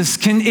Jesus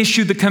can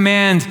issue the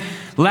command,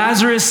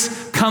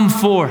 Lazarus, come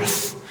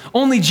forth.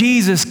 Only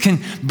Jesus can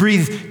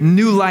breathe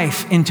new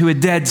life into a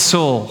dead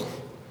soul.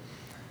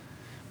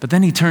 But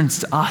then he turns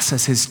to us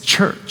as his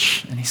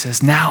church and he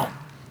says, now,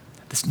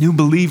 this new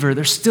believer,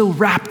 they're still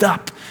wrapped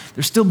up.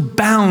 They're still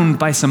bound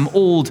by some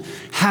old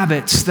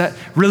habits that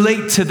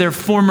relate to their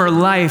former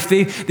life.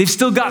 They've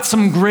still got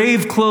some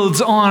grave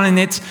clothes on, and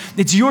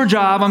it's your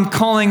job. I'm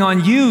calling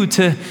on you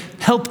to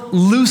help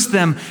loose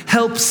them,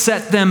 help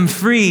set them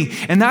free.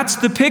 And that's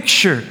the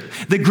picture.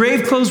 The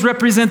grave clothes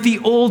represent the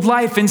old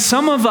life, and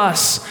some of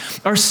us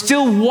are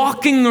still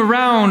walking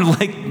around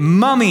like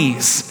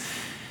mummies.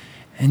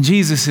 And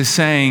Jesus is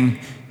saying,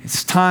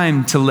 it's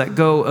time to let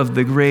go of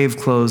the grave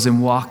clothes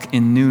and walk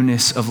in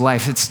newness of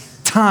life. It's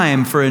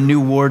time for a new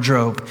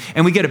wardrobe.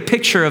 And we get a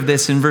picture of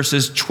this in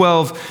verses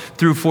 12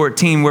 through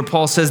 14, where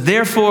Paul says,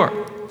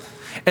 therefore,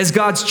 as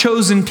God's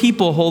chosen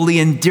people, holy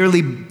and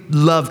dearly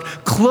loved,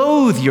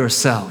 clothe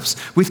yourselves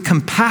with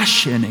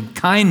compassion and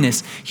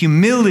kindness,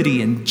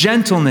 humility and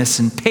gentleness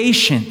and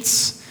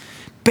patience.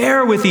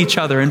 Bear with each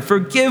other and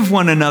forgive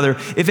one another.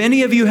 If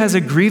any of you has a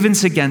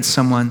grievance against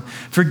someone,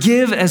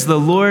 forgive as the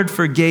Lord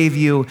forgave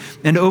you.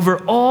 And over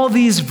all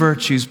these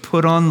virtues,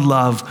 put on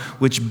love,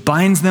 which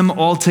binds them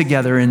all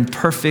together in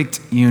perfect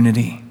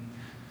unity.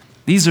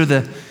 These are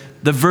the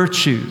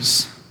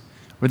virtues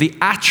or the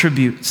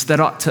attributes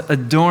that ought to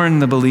adorn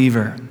the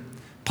believer.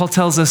 Paul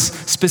tells us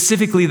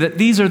specifically that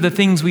these are the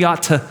things we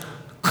ought to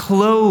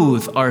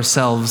clothe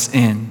ourselves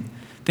in.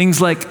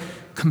 Things like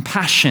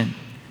compassion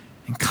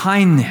and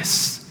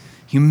kindness,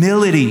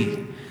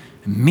 humility,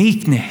 and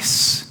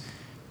meekness,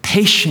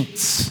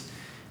 patience,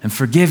 and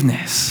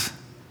forgiveness.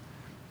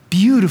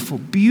 Beautiful,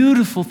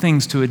 beautiful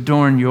things to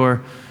adorn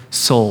your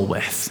soul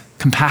with.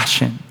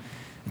 Compassion.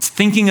 It's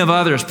thinking of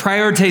others,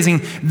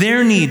 prioritizing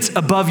their needs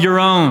above your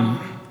own.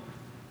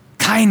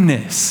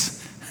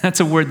 Kindness.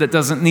 That's a word that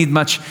doesn't need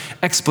much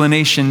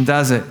explanation,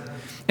 does it?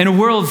 In a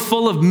world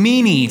full of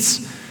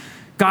meanies,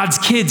 God's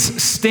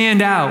kids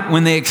stand out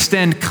when they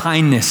extend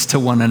kindness to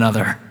one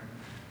another.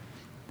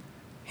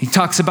 He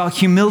talks about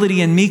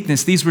humility and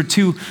meekness. These were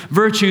two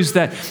virtues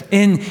that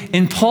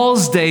in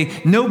Paul's day,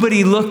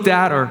 nobody looked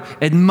at or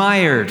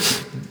admired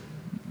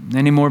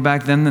any more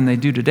back then than they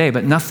do today.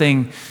 But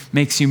nothing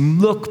makes you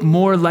look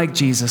more like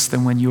Jesus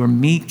than when you are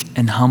meek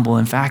and humble.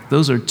 In fact,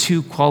 those are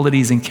two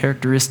qualities and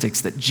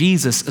characteristics that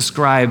Jesus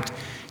ascribed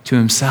to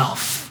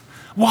himself.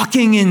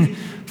 Walking in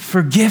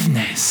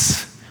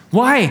forgiveness.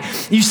 Why?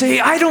 You say,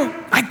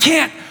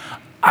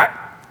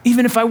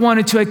 even if I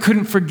wanted to, I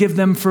couldn't forgive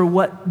them for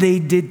what they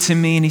did to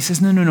me. And he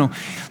says, no.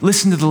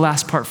 Listen to the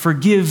last part.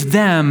 Forgive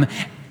them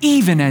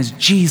even as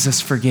Jesus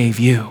forgave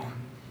you.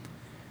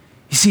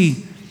 You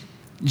see,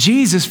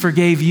 Jesus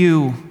forgave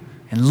you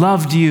and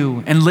loved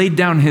you and laid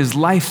down his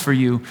life for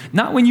you.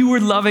 Not when you were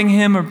loving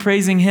him or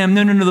praising him.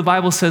 No. The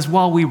Bible says,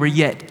 while we were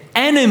yet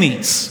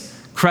enemies,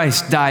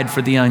 Christ died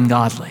for the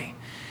ungodly.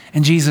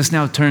 And Jesus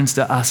now turns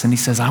to us and he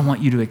says, I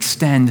want you to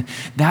extend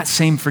that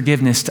same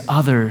forgiveness to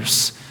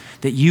others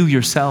that you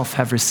yourself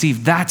have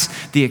received. That's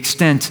the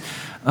extent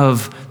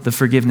of the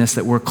forgiveness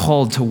that we're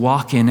called to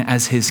walk in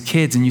as his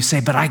kids. And you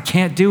say, but I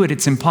can't do it.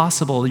 It's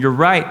impossible. You're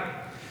right.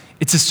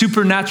 It's a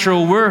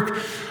supernatural work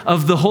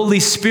of the Holy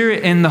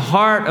Spirit in the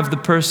heart of the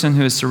person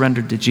who has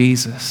surrendered to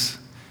Jesus.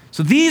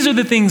 So these are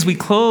the things we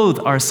clothe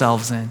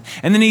ourselves in.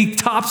 And then he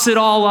tops it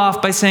all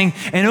off by saying,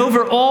 and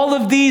over all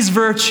of these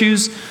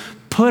virtues,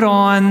 put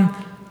on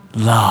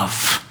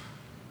love.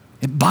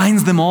 It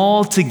binds them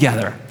all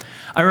together.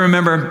 I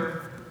remember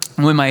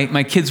when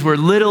my kids were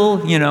little,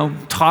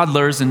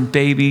 toddlers and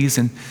babies,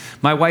 and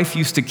my wife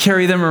used to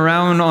carry them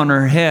around on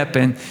her hip,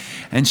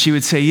 and she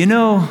would say,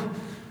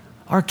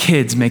 our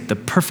kids make the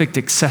perfect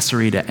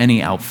accessory to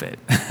any outfit.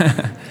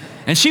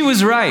 And she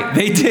was right,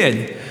 they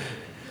did.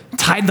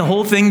 Tied the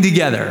whole thing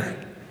together.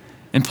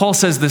 And Paul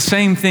says the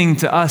same thing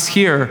to us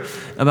here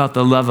about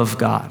the love of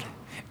God.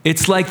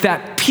 It's like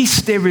that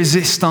piece de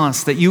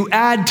resistance that you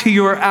add to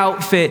your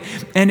outfit,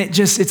 and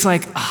it's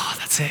like,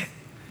 that's it.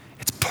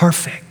 It's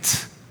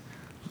perfect.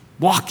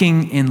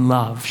 Walking in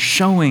love,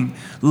 showing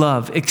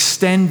love,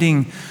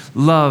 extending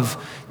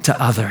love to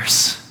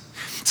others.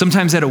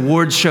 Sometimes at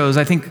award shows,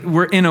 I think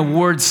we're in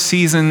awards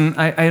season.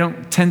 I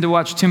don't tend to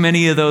watch too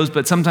many of those,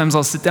 but sometimes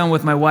I'll sit down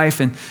with my wife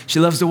and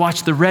she loves to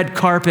watch the red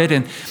carpet,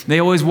 and they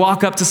always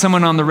walk up to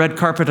someone on the red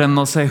carpet and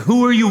they'll say,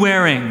 who are you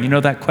wearing? You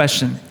know that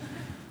question.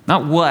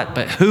 Not what,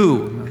 but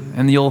who.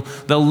 And they'll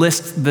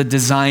list the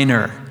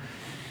designer.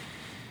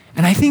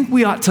 And I think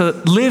we ought to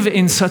live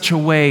in such a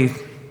way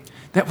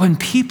that when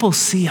people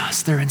see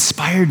us, they're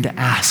inspired to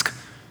ask,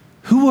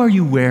 who are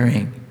you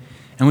wearing?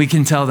 And we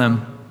can tell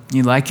them,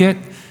 you like it?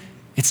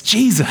 It's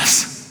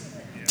Jesus.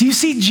 Do you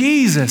see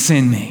Jesus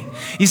in me?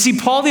 You see,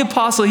 Paul the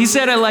Apostle, he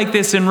said it like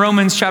this in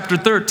Romans chapter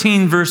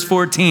 13, verse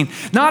 14.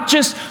 Not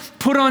just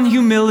put on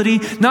humility,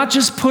 not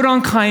just put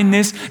on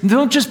kindness,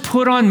 don't just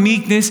put on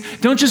meekness,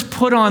 don't just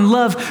put on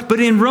love, but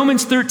in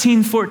Romans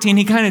 13, 14,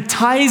 he kind of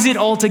ties it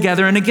all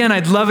together. And again,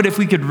 I'd love it if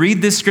we could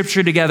read this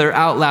scripture together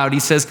out loud. He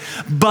says,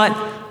 but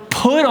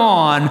put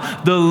on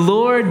the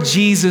Lord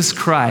Jesus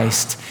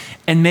Christ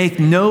and make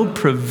no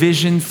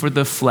provision for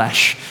the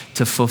flesh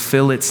to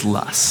fulfill its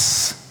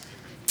lusts.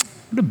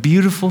 What a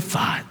beautiful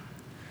thought.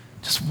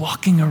 Just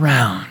walking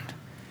around.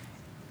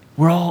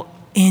 We're all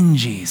in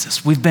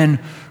Jesus. We've been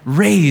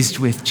raised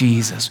with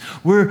Jesus.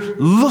 We're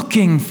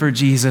looking for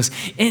Jesus.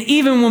 And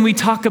even when we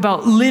talk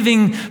about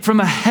living from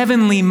a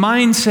heavenly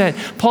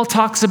mindset, Paul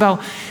talks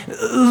about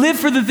live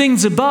for the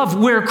things above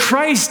where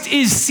Christ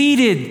is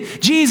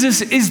seated.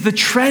 Jesus is the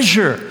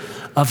treasure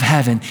of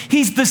heaven.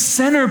 He's the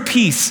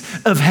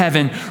centerpiece of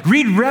heaven.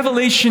 Read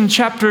Revelation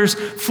chapters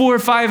 4,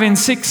 5, and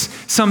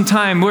 6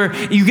 sometime, where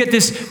you get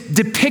this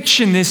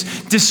depiction,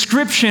 this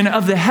description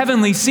of the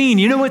heavenly scene.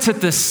 You know what's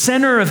at the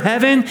center of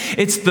heaven?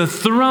 It's the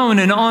throne,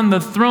 and on the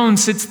throne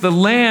sits the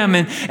Lamb,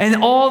 and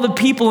all the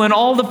people and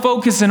all the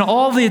focus and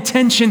all the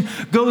attention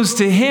goes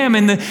to him,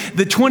 and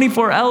the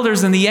 24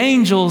 elders and the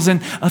angels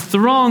and a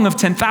throng of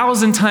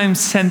 10,000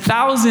 times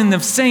 10,000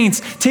 of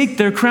saints take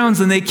their crowns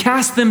and they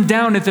cast them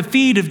down at the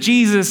feet of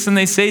Jesus, and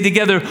they say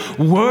together,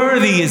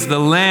 "Worthy is the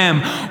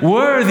Lamb,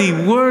 worthy,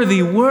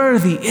 worthy,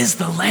 worthy is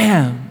the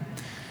Lamb."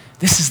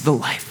 This is the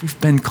life we've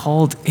been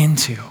called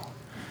into.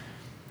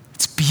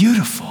 It's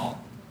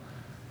beautiful.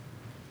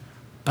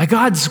 By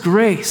God's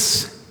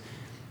grace,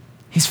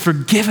 he's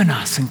forgiven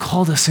us and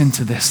called us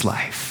into this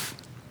life.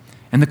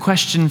 And the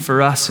question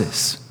for us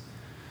is,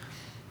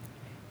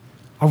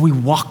 are we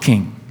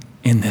walking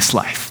in this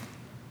life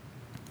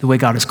the way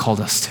God has called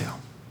us to? You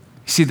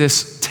see,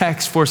 this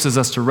text forces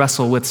us to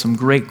wrestle with some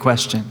great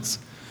questions.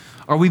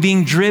 Are we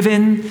being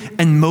driven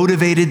and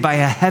motivated by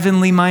a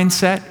heavenly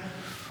mindset,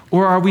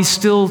 or are we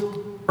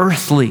still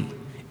earthly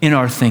in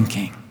our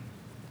thinking?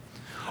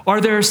 Are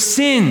there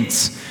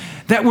sins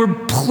that we're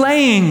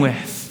playing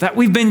with, that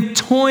we've been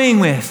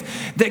toying with,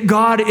 that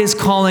God is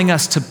calling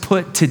us to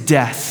put to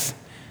death?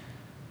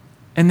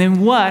 And then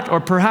what, or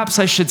perhaps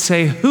I should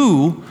say,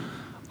 who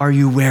are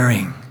you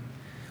wearing?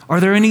 Are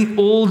there any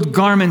old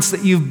garments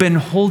that you've been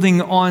holding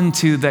on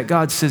to that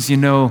God says, you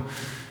know,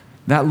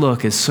 that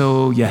look is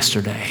so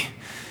yesterday.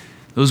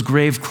 Those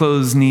grave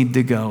clothes need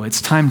to go.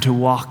 It's time to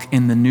walk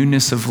in the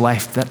newness of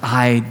life that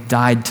I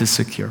died to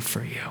secure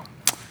for you.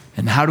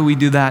 And how do we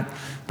do that?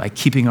 By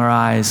keeping our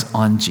eyes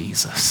on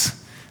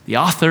Jesus, the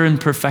author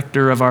and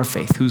perfecter of our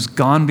faith, who's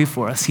gone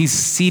before us. He's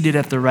seated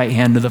at the right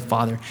hand of the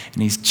Father,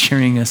 and he's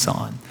cheering us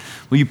on.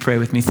 Will you pray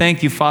with me?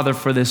 Thank you, Father,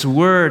 for this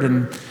word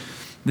and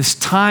this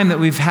time that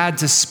we've had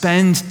to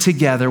spend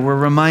together. We're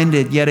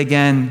reminded yet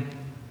again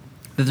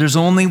that there's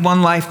only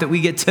one life that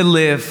we get to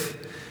live.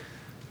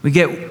 We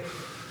get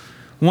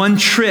one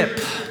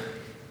trip,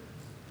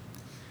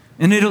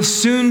 and it'll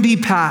soon be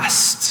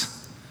past.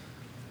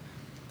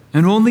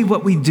 And only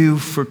what we do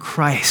for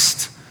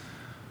Christ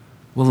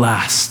will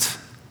last.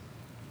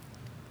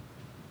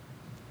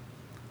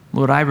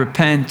 Lord, I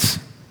repent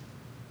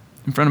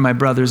in front of my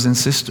brothers and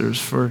sisters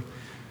for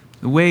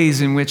the ways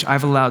in which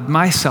I've allowed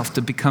myself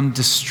to become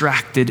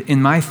distracted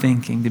in my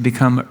thinking, to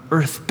become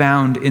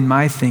earthbound in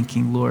my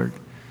thinking, Lord.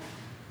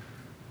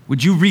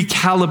 Would you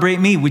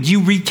recalibrate me? Would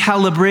you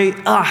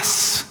recalibrate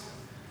us?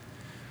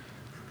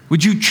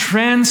 Would you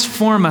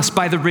transform us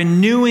by the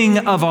renewing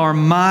of our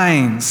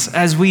minds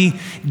as we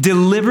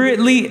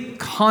deliberately,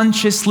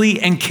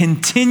 consciously, and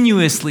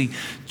continuously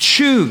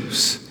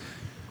choose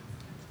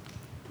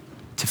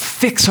to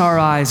fix our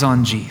eyes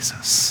on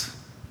Jesus,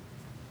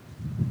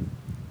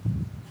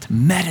 to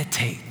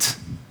meditate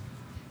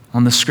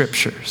on the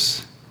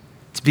scriptures,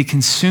 to be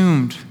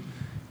consumed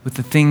with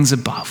the things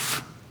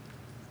above?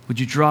 Would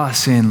you draw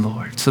us in,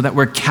 Lord, so that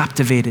we're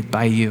captivated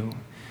by you?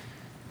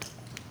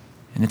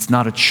 And it's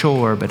not a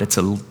chore, but it's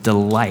a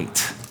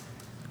delight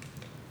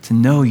to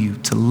know you,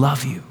 to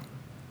love you,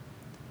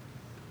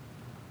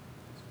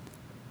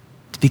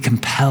 to be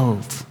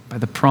compelled by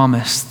the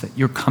promise that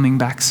you're coming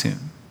back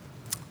soon.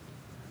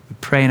 We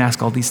pray and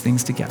ask all these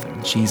things together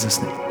in Jesus'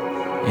 name.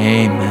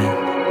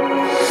 Amen.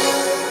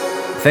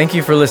 Thank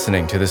you for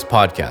listening to this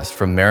podcast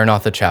from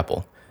Maranatha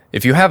Chapel.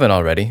 If you haven't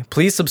already,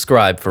 please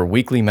subscribe for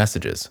weekly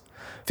messages.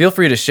 Feel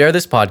free to share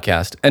this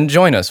podcast and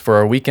join us for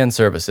our weekend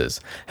services,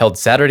 held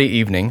Saturday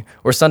evening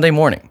or Sunday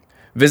morning.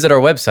 Visit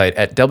our website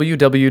at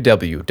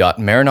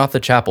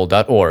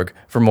www.maranathachapel.org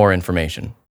for more information.